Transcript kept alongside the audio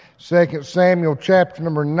2 Samuel chapter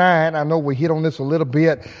number 9. I know we hit on this a little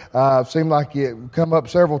bit. Seemed like it come up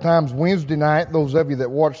several times Wednesday night. Those of you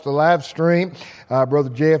that watched the live stream, Brother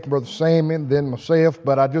Jeff, Brother Sammy, and then myself.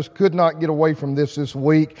 But I just could not get away from this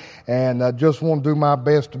week, and I just want to do my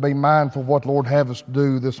best to be mindful of what the Lord have us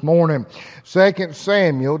do this morning. 2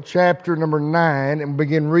 Samuel chapter number 9, and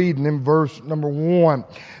begin reading in verse number 1.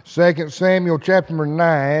 2 Samuel chapter number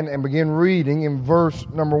 9, and begin reading in verse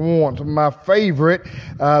number 1. It's my favorite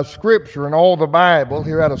scripture in all the Bible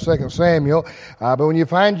here out of 2 Samuel. But when you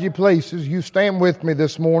find your places, you stand with me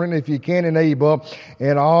this morning, if you can and able,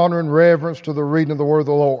 in honor and reverence to the reading of the word of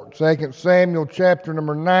the Lord. 2 Samuel chapter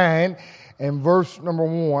number 9 and verse number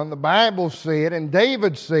 1. The Bible said, and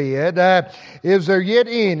David said, is there yet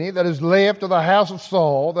any that is left of the house of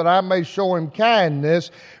Saul, that I may show him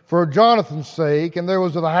kindness for Jonathan's sake? And there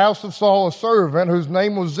was of the house of Saul a servant whose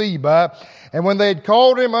name was Ziba. And when they had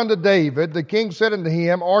called him unto David, the king said unto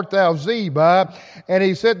him, Art thou Ziba? And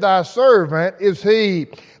he said, Thy servant is he.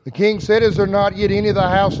 The king said, Is there not yet any of the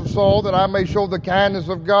house of Saul, that I may show the kindness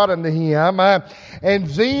of God unto him? And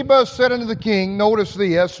Ziba said unto the king, notice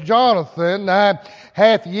this, Jonathan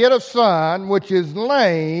hath yet a son, which is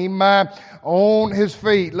lame on his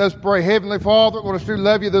feet. Let's pray. Heavenly Father, Lord, I do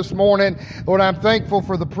love you this morning. Lord, I'm thankful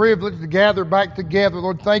for the privilege to gather back together.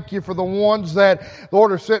 Lord, thank you for the ones that,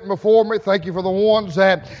 Lord, are sitting before me. Thank you for the ones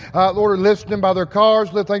that, Lord, are listening by their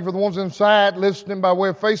cars. Lord, thank you for the ones inside listening by way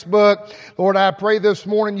of Facebook. Lord, I pray this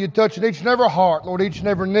morning you touch each and every heart. Lord, each and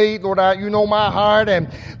every need. Lord, you know my heart, and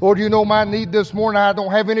Lord, you know my need this morning. I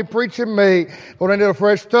don't have any preaching me. Lord, I need a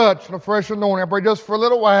fresh touch and a fresh anointing. I pray just for a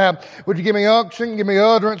little while. Would you give me unction, give me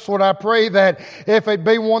utterance? Lord, I pray that if it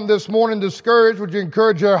be one this morning discouraged, would you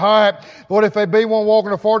encourage their heart? Lord, if it be one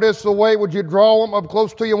walking the far distance away, would you draw them up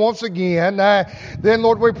close to you once again? Then,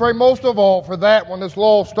 Lord, we pray most of all for that one that's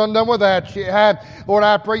lost, undone without you. Lord,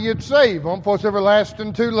 I pray you'd save them, for it's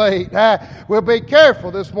everlasting too late. We'll be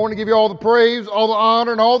careful this morning to give you all the praise, all the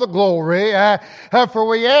honor, and all the glory. For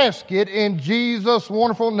we ask it in Jesus'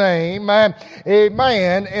 wonderful name.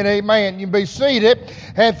 Amen and amen. You can be seated,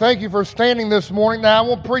 and thank you for standing this morning. Now, I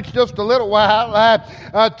want to preach just a little while,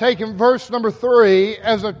 taking verse number 3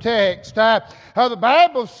 as a text. The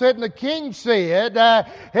Bible said, and the king said,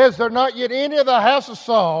 Is there not yet any of the house of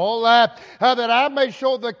Saul, that I may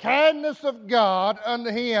show the kindness of God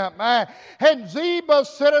unto him? And Ziba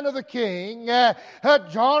said unto the king,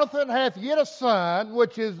 Jonathan hath yet a son,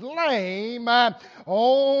 which is lame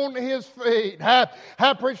on his feet.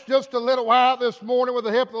 I preached just a little while this morning with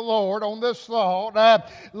the help of the Lord on this thought.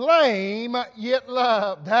 Lame yet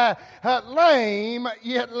loved. Lame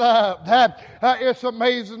yet loved. It's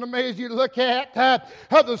amazing to me as you look at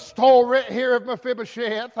the story here of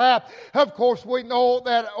Mephibosheth. Of course, we know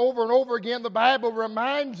that over and over again the Bible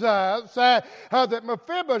reminds us that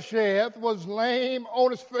Mephibosheth was lame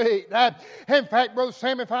on his feet. In fact, Brother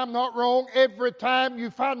Sam, if I'm not wrong, every time you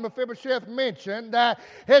find Mephibosheth mentioned,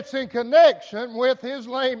 it's in connection with his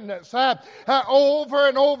lameness. Over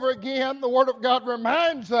and over again, the Word of God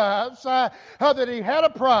reminds us that he had a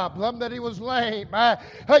problem, that he was lame.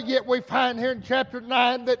 Yet we find here in chapter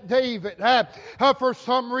 9 that David, for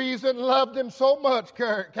some reason, loved him so much,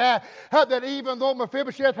 Kirk, that even though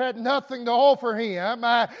Mephibosheth had nothing to offer him,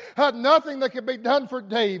 nothing that could be done for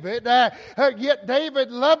David, yet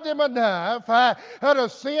David loved him enough to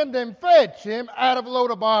send and fetch him out of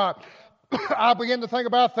Lodabar. I begin to think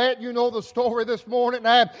about that. You know the story this morning.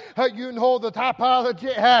 You know the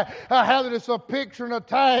typology, how that it's a picture and a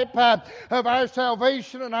type of our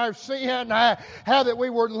salvation and our sin, how that we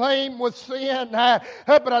were lame with sin.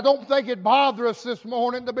 But I don't think it bothers us this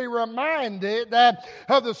morning to be reminded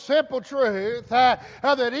of the simple truth that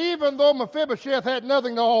even though Mephibosheth had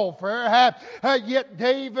nothing to offer, yet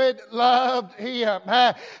David loved him.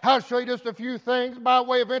 I'll show you just a few things by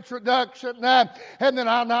way of introduction, and then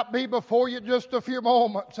I'll not be before you just a few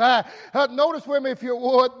moments. Notice with me, if you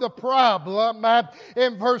would, the problem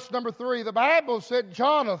in verse number 3. The Bible said,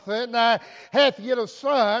 Jonathan hath yet a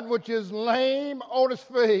son, which is lame on his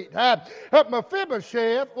feet.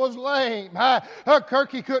 Mephibosheth was lame.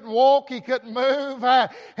 Kirk, he couldn't walk, he couldn't move.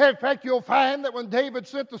 In fact, you'll find that when David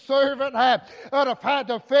sent the servant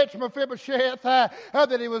to fetch Mephibosheth,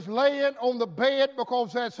 that he was laying on the bed,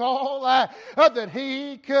 because that's all that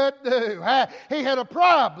he could do. He had a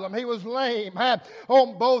problem. He was lame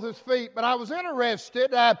on both his feet. But I was interested,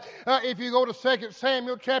 if you go to 2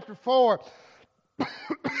 Samuel chapter 4,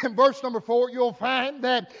 In verse number 4, you'll find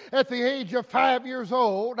that at the age of 5 years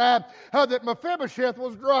old, that Mephibosheth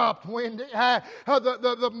was dropped, Wendy.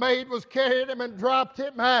 The maid was carried him and dropped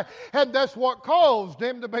him, and that's what caused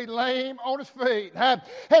him to be lame on his feet. And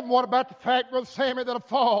what about the fact, Brother Sammy, that a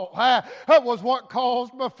fall was what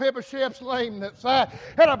caused Mephibosheth's lameness? And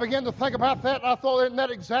I began to think about that, and I thought, isn't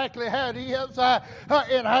that exactly how it is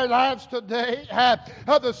in our lives today?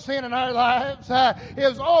 The sin in our lives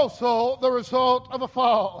is also the result of a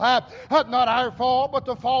fall. Not our fall, but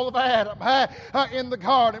the fall of Adam in the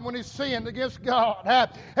garden when he sinned against God,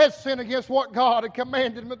 had sinned against what God had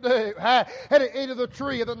commanded him to do, and he ate of the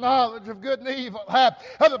tree of the knowledge of good and evil.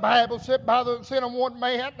 The Bible said by the sin of one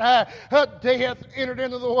man, death entered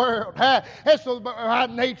into the world. And so by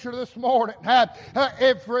nature this morning,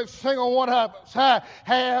 every single one of us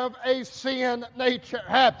have a sin nature.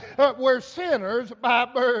 We're sinners by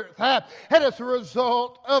birth, and it's a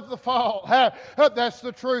result of the fall. That's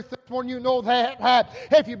the truth. When you know that,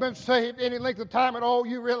 if you've been saved any length of time at all,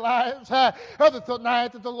 you realize that the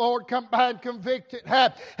night that the Lord come by and convicted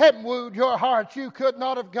and wooed your heart, you could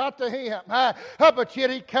not have got to Him, but yet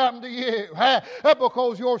He come to you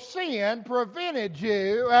because your sin prevented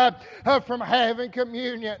you from having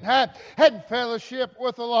communion and fellowship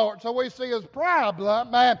with the Lord. So we see His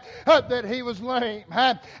problem that He was lame.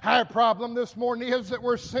 Our problem this morning is that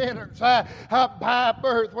we're sinners by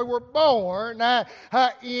birth. We were born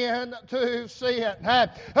into sin.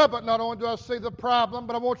 But not only do I see the problem,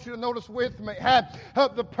 but I want you to notice with me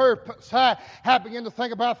the purpose. I began to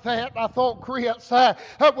think about that. I thought, Chris,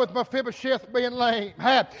 with Mephibosheth being lame,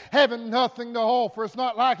 having nothing to offer, it's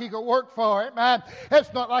not like he could work for him.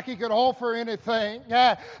 It's not like he could offer anything.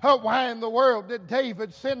 Why in the world did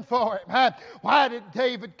David send for him? Why did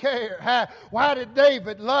David care? Why did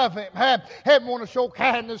David love him? And want to show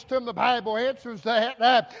kindness to him? The Bible answers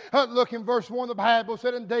that. Look in verse 1, the Bible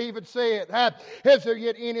said, and David said, is there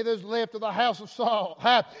yet any that is left of the house of Saul,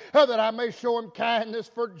 that I may show him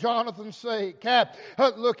kindness for Jonathan's sake?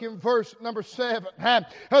 Look in verse number 7.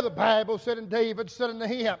 The Bible said, and David said unto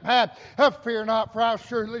him, fear not, for I'll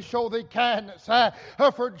surely show thee kindness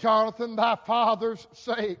for Jonathan thy father's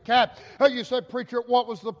sake. You say, preacher, what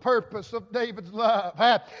was the purpose of David's love?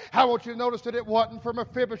 I want you to notice that it wasn't for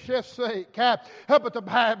Mephibosheth's sake, but the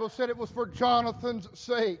Bible said it was for Jonathan's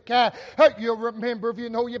sake. You'll remember, if you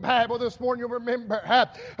know your Bible this morning, you'll remember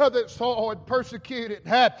that Saul had persecuted,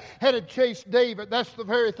 had chased David. That's the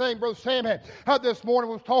very thing Brother Sammy this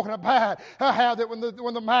morning was talking about, how that when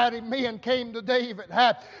the mighty men came to David,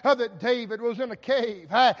 that David was in a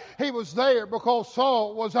cave. He was there because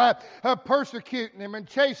Saul was persecuting him and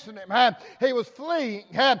chasing him. He was fleeing.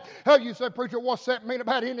 You say, preacher, what's that mean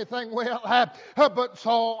about anything? Well, but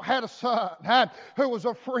Saul had a son who was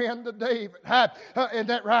a friend to David. Isn't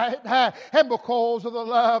that right? And because of the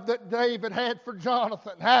love that David had for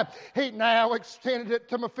Jonathan, he now extended it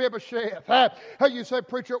to Mephibosheth. You say,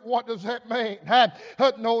 preacher, what does that mean?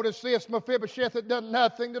 Notice this, Mephibosheth had done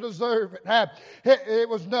nothing to deserve it. It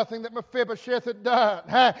was nothing that Mephibosheth had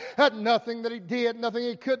done. Nothing that he did, nothing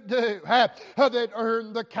he could do that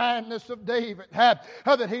earned the kindness of David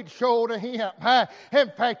that he'd show to him.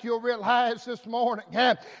 In fact, you'll realize this morning,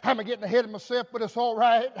 I'm getting ahead of myself, but it's all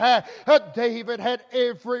right. David had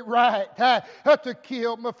every right to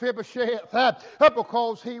kill Mephibosheth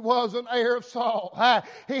because he was an heir of Saul.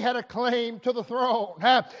 He had a claim to the throne,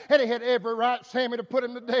 and he had every right, Sammy, to put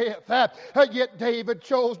him to death. Yet David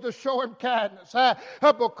chose to show him kindness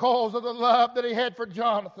because of the love that he had for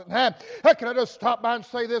Jonathan. Can I just stop by and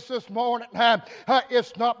say this morning?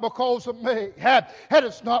 It's not because of me, and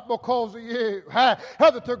it's not because of you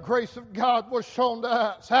that the grace of God was shown to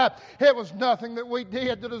us. It was nothing that we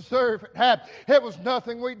did to deserve it. It was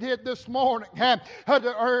nothing we did this morning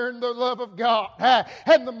to earn the love of God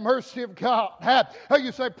and the mercy of God.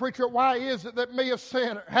 You say, preacher, why is it that me, a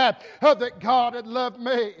sinner, that God had loved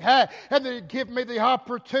me and that He'd give me the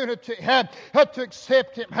opportunity to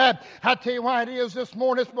accept Him? I tell you why it is this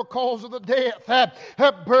morning. It's because of the death,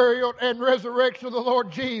 burial, and resurrection of the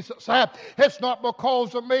Lord Jesus. It's not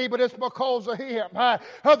because of me, but it's because of Him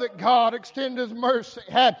that God extended His mercy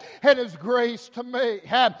and His grace to me.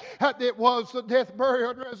 It was the death,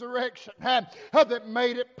 burial, and resurrection that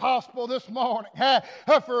made it possible this morning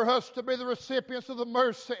for us to be the recipients of the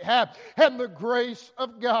mercy and the grace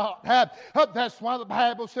of God. That's why the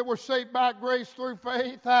Bible said we're saved by grace through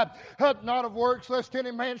faith, not of works, lest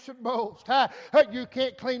any man should boast. You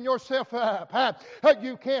can't clean yourself up.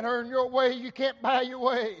 You can't earn your way. You can't buy your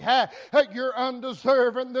way. You're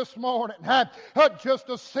undeserving this morning. Just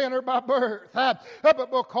a sinner by birth.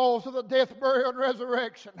 But because of the death, burial, and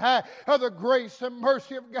resurrection, the grace and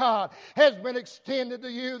mercy of God, has been extended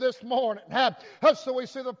to you this morning. So we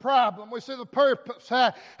see the problem, we see the purpose,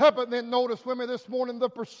 but then notice with me this morning the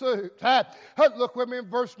pursuit. Look with me in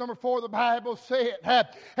verse number 4, the Bible said,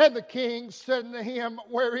 and the king said unto him,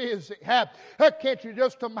 where is he? Can't you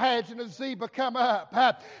just imagine as Ziba come up,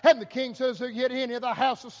 and the king says, get into the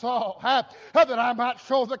house of Saul, that I might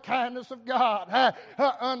show the kindness of God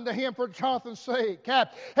unto him for Jonathan's sake.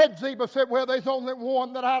 And Ziba said, well, there's only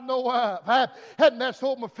one that I know of, and that's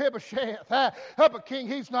old Mephibosheth. But king,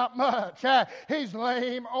 he's not much. He's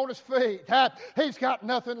lame on his feet. He's got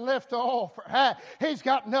nothing left to offer. He's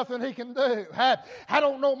got nothing he can do. I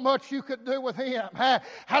don't know much you could do with him. I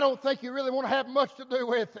don't think you really want to have much to do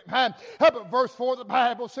with him. But verse 4, the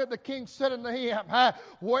Bible said, the king said unto him,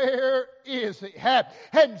 where is he?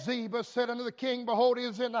 And Ziba said unto the king, behold, he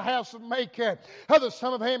is in the house of Machir, the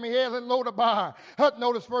son of Ammiel in Lodabar.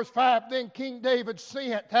 Notice verse 5, then King David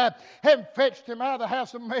sent and fetched him out of the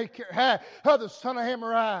house of Machir, the son of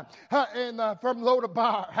Amariah, from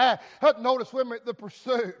Lodabar. Notice with me the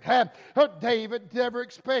pursuit. David never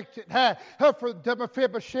expected for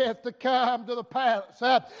Mephibosheth to come to the palace.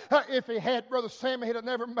 If he had, Brother Sammy, he'd have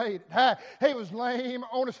never made it. He was lame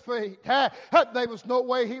on his feet. There was no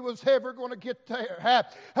way he was ever going to get there.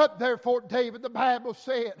 Therefore, David, the Bible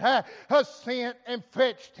said, sent and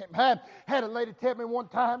fetched him. Had a lady tell me one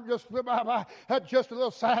time, just a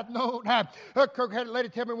little side note, Kirk had a lady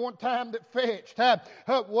tell me one time that fetched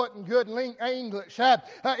wasn't good English.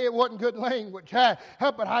 It wasn't good language.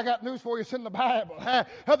 But I got news for you. It's in the Bible.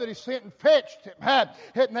 That he sent and fetched him.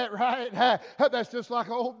 Isn't that right? That's just like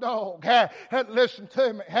an old dog. Listen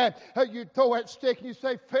to me. You throw that stick and you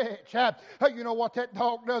say fetch. You know what that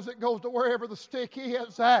dog does? It goes to wherever the stick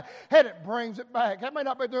is and it brings it back. That may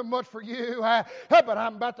not be doing much for you, but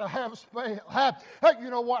I'm about to have a spell. You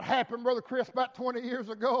know what happened, Brother Chris, about 20 years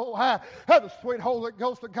ago? The sweet Holy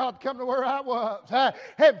Ghost of God come to where I was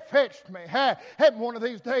and fetched me. And one of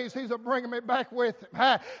these days He's bringing me back with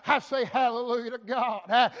Him. I say hallelujah to God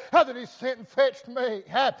that He sent and fetched me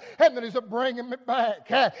and that He's bringing me back.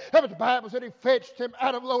 But the Bible said He fetched him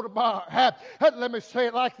out of Lodabar. Let me say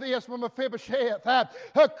it like this: when Mephibosheth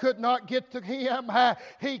could not get to him,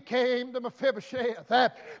 he came to Mephibosheth.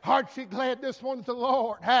 Aren't you glad this one's the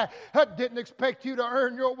Lord? Didn't expect you to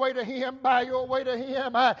earn your way to Him, buy your way to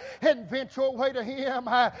Him, invent your way to Him,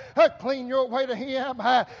 clean your way to Him,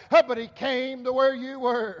 but He came to where you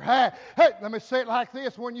were. Let me say it like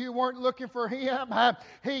this: when you weren't looking for Him,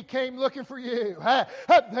 He came looking for you.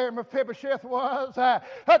 There Mephibosheth was,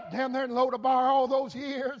 down there in Lodabar all those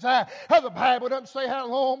years. The Bible doesn't say how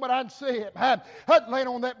long, but I can see him laying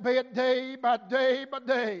on that bed day by day by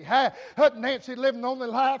day. Nancy living the only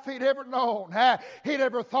life he'd ever known. He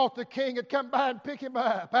never thought the king would come by and pick him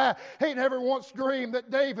up. He never once dreamed that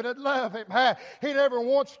David would love him. He never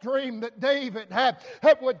once dreamed that David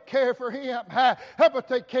would care for him. But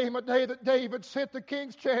there came a day that David sent the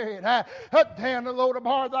king's chariot down to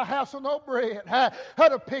Lodabar, the house of no bread,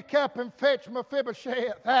 to pick up and fetch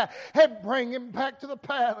Mephibosheth and bring him back to the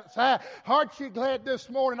palace. Aren't you glad this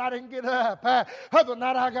morning I didn't get up? The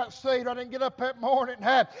night I got saved, I didn't get up that morning.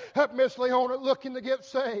 Miss Leona looking to get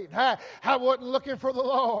saved. I wasn't looking for the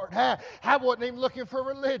Lord. I wasn't even looking for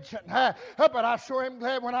religion. But I sure am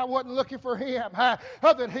glad when I wasn't looking for Him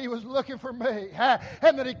that He was looking for me,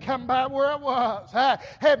 and that He come by where I was,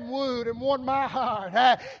 and wooed and won my heart,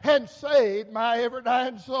 and saved my ever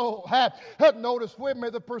dying soul. Notice with me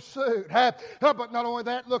the pursuit. But not only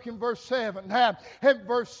that, look in verse 7. In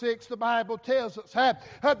verse 6, the Bible tells us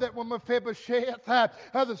that when Mephibosheth,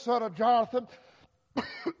 the son of Jonathan,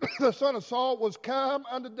 the son of Saul, was come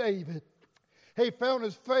unto David, he fell on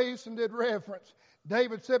his face and did reverence.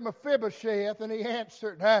 David said, Mephibosheth, and he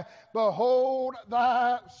answered, behold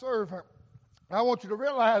thy servant. I want you to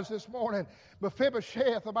realize this morning,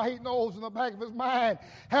 Mephibosheth, he knows in the back of his mind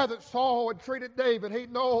how that Saul had treated David. He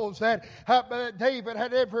knows that David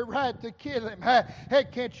had every right to kill him.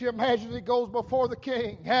 Can't you imagine he goes before the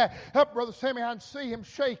king? Brother Sammy, I see him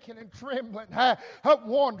shaking and trembling,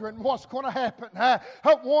 wondering what's going to happen,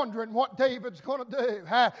 wondering what David's going to do.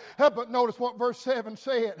 But notice what verse 7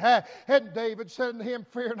 said. And David said unto him,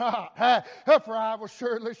 fear not, for I will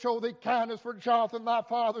surely show thee kindness for Jonathan thy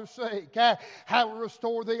father's sake. I will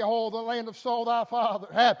restore thee all the land of Saul thy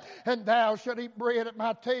father, and thou shalt eat bread at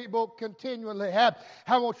my table continually. I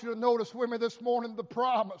want you to notice with me this morning the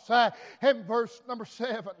promise in verse number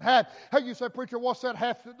 7. You say, preacher, what's that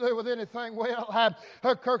have to do with anything? Well,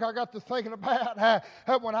 Kirk, I got to thinking about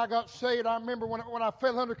when I got saved. I remember when I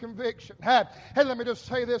fell under conviction. And let me just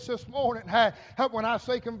say this morning. When I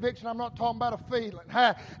say conviction, I'm not talking about a feeling.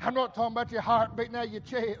 I'm not talking about your heart beating out of your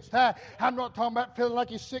chest. I'm not talking about feeling like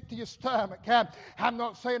you're sick to your stomach. I'm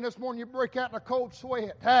not saying this morning you break out in a cold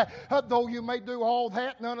sweat. Though you may do all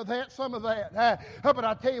that, none of that, some of that. But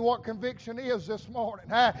I tell you what conviction is this morning.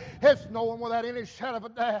 It's knowing without any shadow of a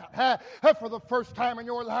doubt. For the first time in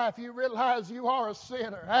your life, you realize you are a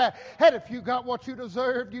sinner. And if you got what you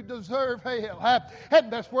deserved, you deserve hell.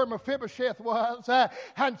 And that's where Mephibosheth was.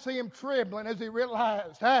 And see him trembling as he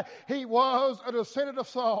realized he was a descendant of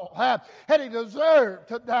Saul. And he deserved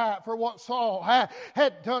to die for what Saul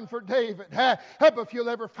had done for David. But if you'll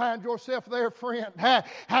ever find yourself there, friend,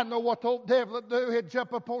 I know what the old devil would do. He'd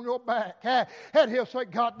jump up on your back and he'll say,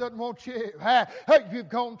 God doesn't want you. You've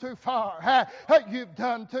gone too far. You've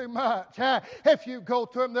done too much. If you go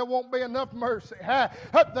to him, there won't be enough mercy.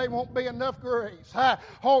 There won't be enough grace.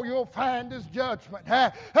 All you'll find is judgment.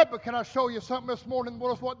 But can I show you something this morning?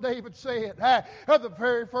 Was what David said. The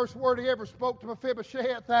very first word he ever spoke to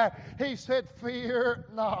Mephibosheth, he said, fear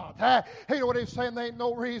not. You know what he's saying? There ain't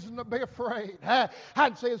no reason to be afraid.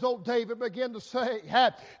 I'd say as old David began to say,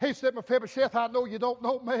 he said, Mephibosheth, I know you don't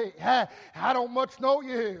know me. I don't much know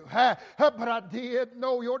you. But I did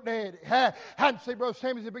know your daddy. I'd say, Brother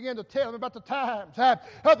Samuel, he began to tell him about the times that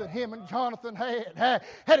him and Jonathan had.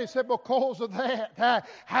 And he said, because of that,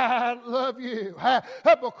 I love you.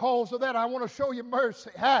 Because of that, I want to show you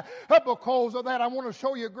mercy. Because of that, I want to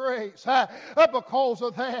show you grace. Because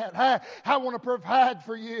of that, I want to provide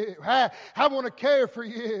for you. I want to care for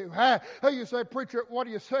you. You say, preacher, what are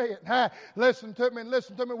you saying? Listen to me and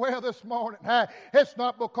listen to me well this morning. It's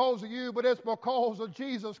not because of you, but it's because of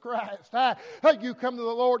Jesus Christ. You come to the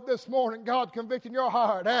Lord this morning, God convicting your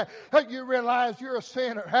heart. You realize you're a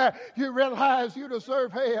sinner. You realize you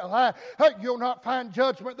deserve hell. You'll not find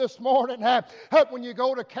judgment this morning when you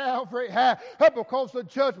go to Calvary because the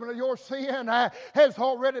judgment of your sin has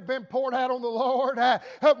already been poured out on the Lord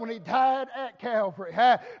when He died at Calvary.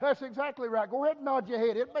 That's exactly right. Go ahead and nod your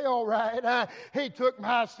head. It'll be all right. He took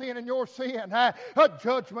my sin and your sin.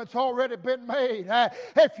 Judgment's already been made.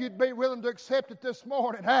 If you'd be willing to accept it this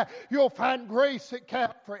morning, you'll find grace at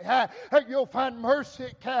Calvary. You'll find mercy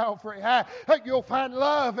at Calvary. You'll find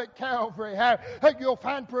love at Calvary. You'll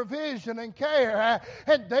find provision and care.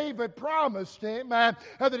 And David promised him that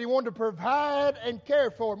he wanted to provide and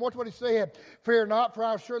care for him. Watch what he said. Fear not, for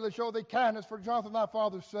I will surely show thee kindness for Jonathan thy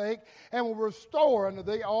father's sake, and will restore unto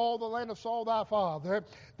thee all the land of Saul thy father.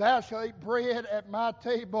 Thou shalt eat bread at my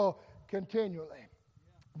table continually.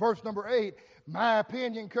 Verse number 8. My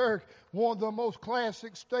opinion, Kirk, one of the most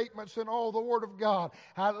classic statements in all the Word of God.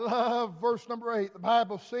 I love verse number 8. The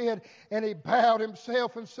Bible said, and he bowed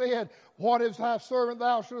himself and said, what is thy servant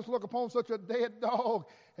thou shouldest look upon such a dead dog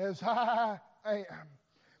as I am?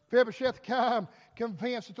 Mephibosheth come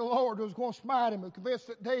convinced that the Lord was going to smite him, convinced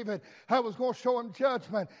that David was going to show him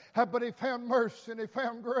judgment, but he found mercy and he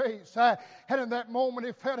found grace. And in that moment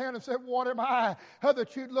he fell down and said, what am I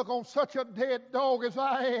that you'd look on such a dead dog as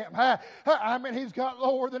I am? I mean, he's got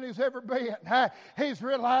lower than he's ever been. He's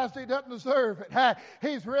realized he doesn't deserve it.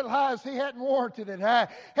 He's realized he hadn't warranted it.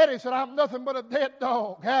 And he said, I'm nothing but a dead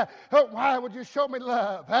dog. Why would you show me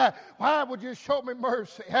love? Why would you show me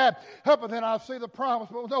mercy? But then I see the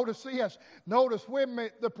promise. Well, notice this. Notice with me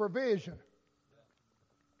the provision.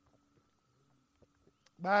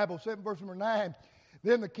 Bible said in verse number 9,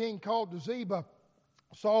 then the king called to Ziba,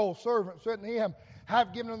 Saul's servant, said to him, I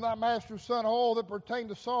have given unto thy master's son all that pertained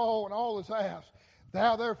to Saul and all his house.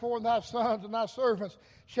 Thou therefore and thy sons and thy servants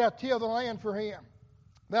shalt till the land for him.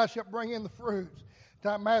 Thou shalt bring in the fruits.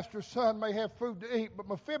 Thy master's son may have food to eat, but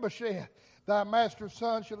Mephibosheth, thy master's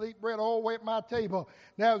son, shall eat bread all the way at my table.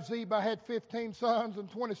 Now Ziba had 15 sons and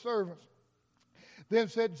 20 servants. Then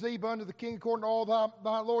said Ziba unto the king, according to all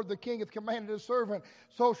thy lord the king hath commanded his servant,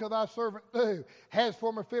 so shall thy servant do. As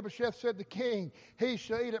for Mephibosheth, said the king, he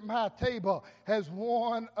shall eat at my table as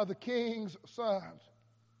one of the king's sons.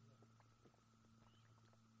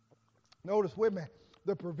 Notice with me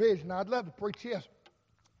the provision. Now, I'd love to preach this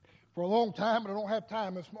for a long time, but I don't have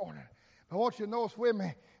time this morning. I want you to notice with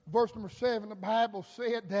me, verse number 7, the Bible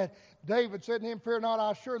said that David said to him, fear not,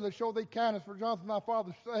 I surely show thee kindness for Jonathan thy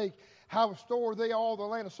father's sake. I will restore thee all the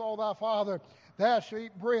land of Saul thy father. Thou shalt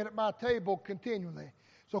eat bread at my table continually.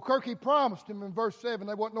 So Kirk, promised him in verse 7,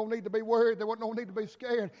 there wasn't no need to be worried, there wasn't no need to be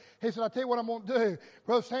scared. He said, I tell you what I'm going to do.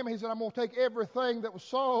 Brother Sammy, he said, I'm going to take everything that was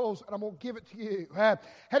Saul's and I'm going to give it to you. And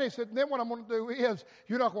he said, then what I'm going to do is,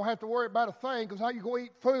 you're not going to have to worry about a thing, because how you going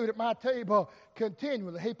to eat food at my table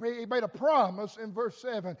continually. He made a promise in verse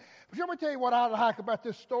 7. But let me tell you what I like about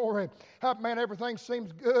this story. Man, everything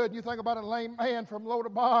seems good. You think about a lame man from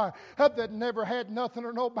Lodabar that never had nothing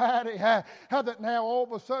or nobody. That now all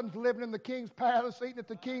of a sudden is living in the king's palace, eating at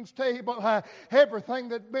the king's table. Everything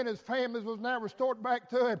that been his family's was now restored back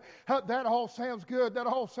to him. That all sounds good. That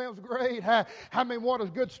all sounds great. I mean, what a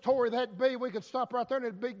good story that'd be. We could stop right there and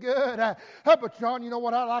it'd be good. But John, you know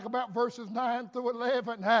what I like about verses 9 through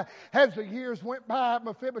 11? As the years went by,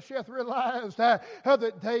 Mephibosheth realized that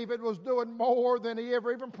David was doing more than he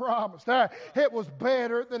ever even promised. It was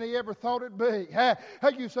better than he ever thought it'd be.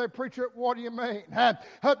 You say, preacher, what do you mean?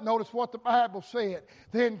 Notice what the Bible said.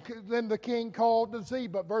 Then the king called to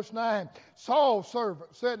Ziba, verse 9. Saul's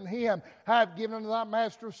servant said to him, I have given unto thy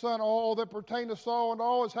master's son all that pertain to Saul and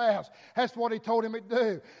all his house. That's what he told him to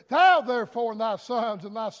do. Thou therefore and thy sons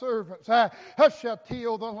and thy servants shalt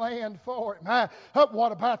till the land for him.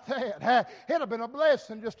 What about that? It'd have been a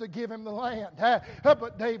blessing just to give him the land.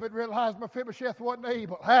 But David realized Mephibosheth wasn't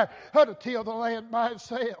able to till the land by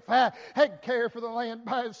himself. Had care for the land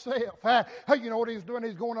by himself. You know what he's doing?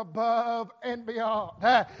 He's going above and beyond.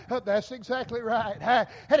 That's exactly right.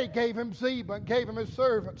 And he gave him Ziba and gave him his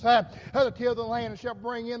servants to till the land and shall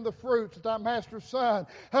bring in the fruits that thy master's son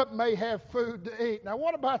may have food to eat. Now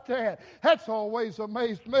what about that? That's always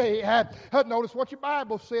amazed me. Notice what your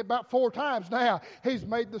Bible said about 4 times now. He's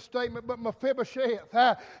made the statement, but Mephibosheth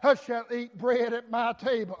shall eat bread at my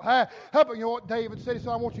table. But you know what David said? He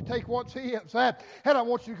said, I want you to take what's his, and I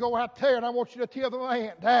want you to go out there, and I want you to till the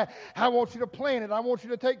land. I want you to plant it. I want you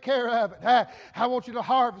to take care of it. I want you to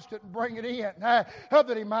harvest it and bring it in, that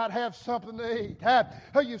he might have something to eat.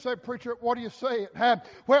 You say, preacher, what do you say?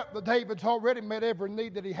 Well, David's already met every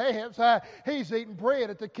need that he has. He's eating bread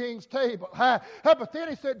at the king's table. But then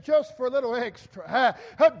he said, just for a little extra,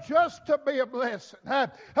 just to be a blessing,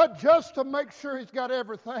 just to make sure he's got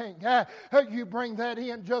everything. You bring that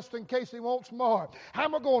in just in case he wants more.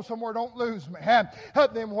 I'm going somewhere, don't lose me.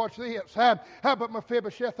 Then watch this. But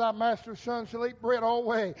Mephibosheth, thy master's son, shall eat bread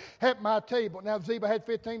always at my table. Now Ziba had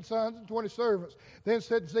 15 sons and 20 servants. Then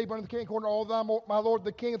said Ziba unto the king, according to all thy my lord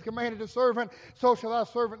the king hath commanded his servant, so shall thy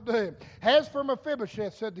servant do. As for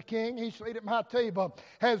Mephibosheth, said the king, he shall eat at my table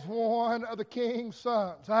as one of the king's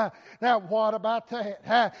sons. Now what about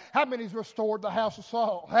that? How many he's restored the house of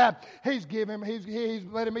Saul? He's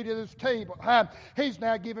let him eat at his table. He's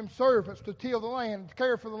now given him servants to till the land, to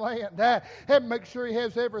care for the land, and make sure he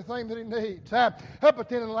has everything that he needs. But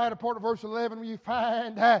then in the latter part of verse 11, you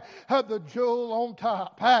find the jewel on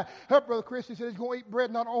top. Brother Chris, he said he's going to eat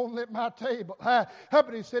bread not only at my table,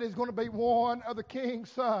 but he said he's going to be one of the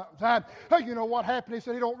king's sons. You know what happened? He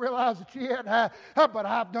said he don't realize it yet, but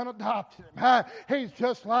I've done adopted him. He's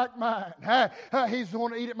just like mine. He's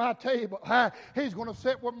going to eat at my table. He's going to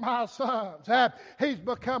sit with my sons. He's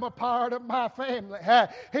become a part of my family.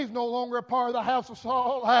 He's no longer a part of the house of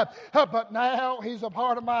Saul, but now he's a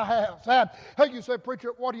part of my house. You say,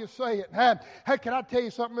 preacher, what are you saying? Can I tell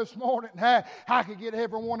you something this morning? I could get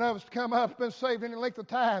every one of us to come up and been saved any length of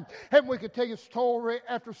time, and we could tell you story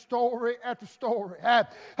after story after story.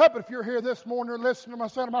 But if you're here this morning and listening to my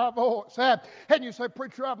sound of my voice, and you say,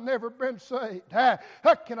 preacher, I've never been saved,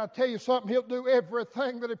 can I tell you something? He'll do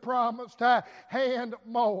everything that he promised and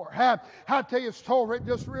more. I'll tell you a story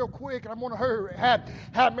just real quick, and I'm going to hurry.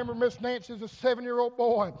 I remember Miss Nancy as a 7-year-old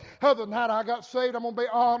boy. The night I got saved, I'm going to be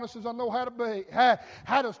honest as I know how to be. I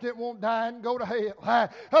just didn't want to die and go to hell.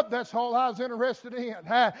 That's all I was interested in.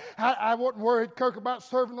 I wasn't worried, Kirk, about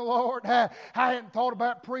serving the Lord. I hadn't thought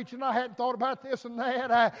about preaching. I hadn't thought about this and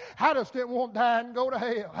that. I just didn't want to die and go to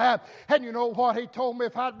hell. And you know what? He told me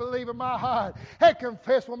if I'd believe in my heart and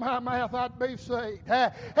confess with my mouth, I'd be saved.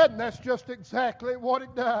 And that's just exactly what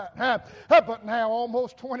it done. But now,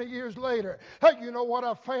 almost 20 years later, you know what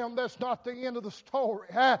I found? That's not the end of the story.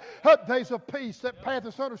 There's a peace that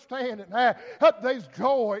passeth understanding. There's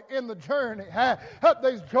joy in the journey.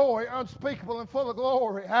 There's joy unspeakable and full of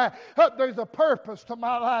glory. There's a purpose to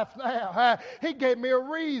my life now. He gave me a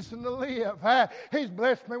reason to live. He's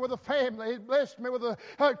blessed me with a family. He's blessed me with a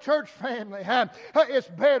church family. It's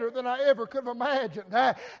better than I ever could have imagined.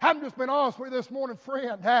 I'm just being honest with you this morning,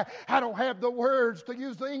 friend. I don't have the words to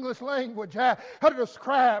use the English English language how to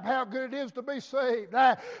describe how good it is to be saved.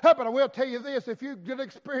 But I will tell you this, if you could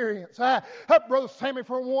experience, Brother Sammy,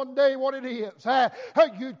 for one day what it is,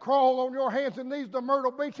 you'd crawl on your hands and knees to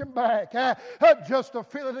Myrtle Beach and back just to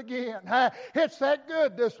feel it again. It's that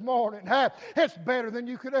good this morning. It's better than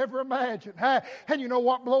you could ever imagine. And you know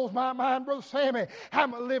what blows my mind, Brother Sammy?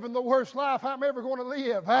 I'm living the worst life I'm ever going to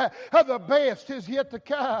live. The best is yet to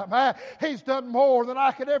come. He's done more than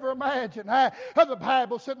I could ever imagine. The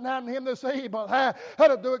Bible sitting down in him that's able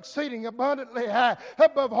to do exceeding abundantly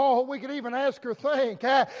above all we could even ask or think.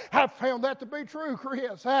 I've found that to be true,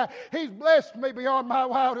 Chris. He's blessed me beyond my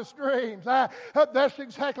wildest dreams. That's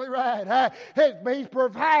exactly right. He's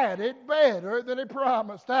provided better than he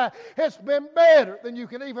promised. It's been better than you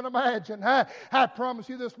can even imagine. I promise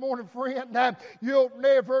you this morning, friend, you'll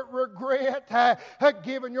never regret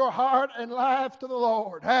giving your heart and life to the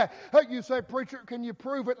Lord. You say, preacher, can you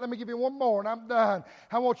prove it? Let me give you one more and I'm done.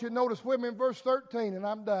 I want you to notice with me in verse 13 and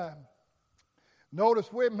I'm done.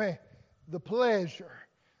 Notice with me the pleasure.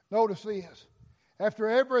 Notice this. After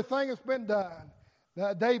everything has been done,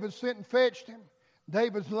 David sent and fetched him.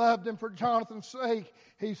 David's loved him for Jonathan's sake.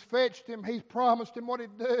 He's fetched him. He's promised him what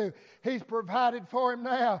he'd do. He's provided for him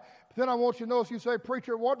now. But then I want you to notice, you say,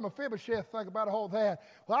 preacher, what did Mephibosheth think about all that?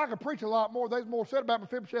 Well, I could preach a lot more. There's more said about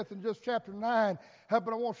Mephibosheth in just chapter 9. But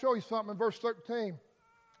I want to show you something in verse 13.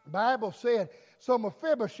 The Bible said, so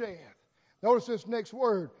Mephibosheth, notice this next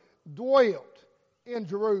word, dwelt in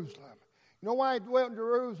Jerusalem. You know why he dwelt in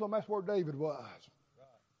Jerusalem? That's where David was.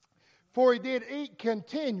 For he did eat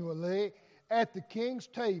continually at the king's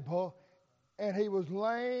table, and he was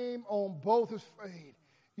lame on both his feet.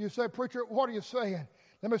 You say, preacher, what are you saying?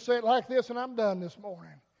 Let me say it like this, and I'm done this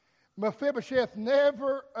morning. Mephibosheth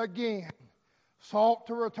never again sought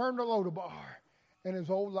to return to Lodabar in his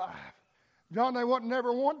old life. John, there wasn't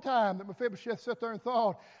never one time that Mephibosheth sat there and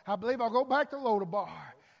thought, I believe I'll go back to Lodabar.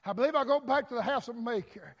 I believe I'll go back to the house of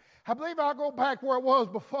Maker. I believe I'll go back where it was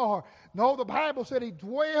before. No, the Bible said he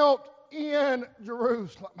dwelt in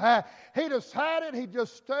Jerusalem. He decided he'd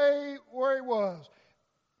just stay where he was.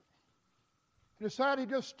 He decided he'd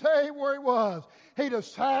just stay where he was. He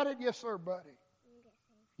decided, yes, sir, buddy.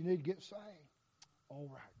 You need to get saved. All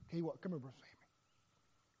right. Tell you what, come here, Brother Sammy.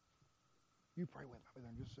 You pray with me. I'll be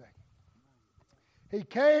there in just a second. He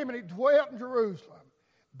came and he dwelt in Jerusalem.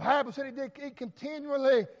 The Bible said he did eat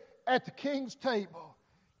continually at the king's table.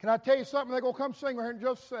 Can I tell you something? They're going to come sing right here in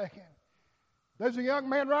just a second. There's a young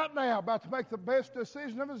man right now about to make the best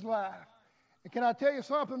decision of his life. And can I tell you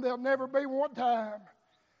something? There'll never be one time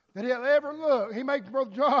that he'll ever look. He makes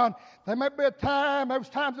Brother John, there may be a time, there was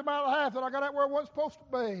times in my life that I got out where I wasn't supposed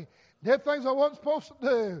to be. Did things I wasn't supposed to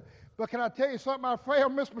do. But can I tell you something? I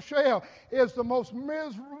found Miss Michelle is the most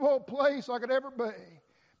miserable place I could ever be.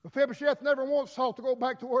 Mephibosheth never once sought to go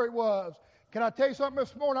back to where he was. Can I tell you something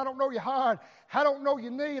this morning? I don't know your heart. I don't know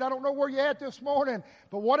your need. I don't know where you're at this morning.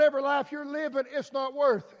 But whatever life you're living, it's not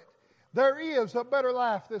worth it. There is a better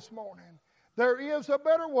life this morning. There is a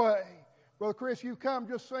better way. Brother Chris, you come,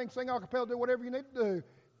 just sing a cappella, do whatever you need to do.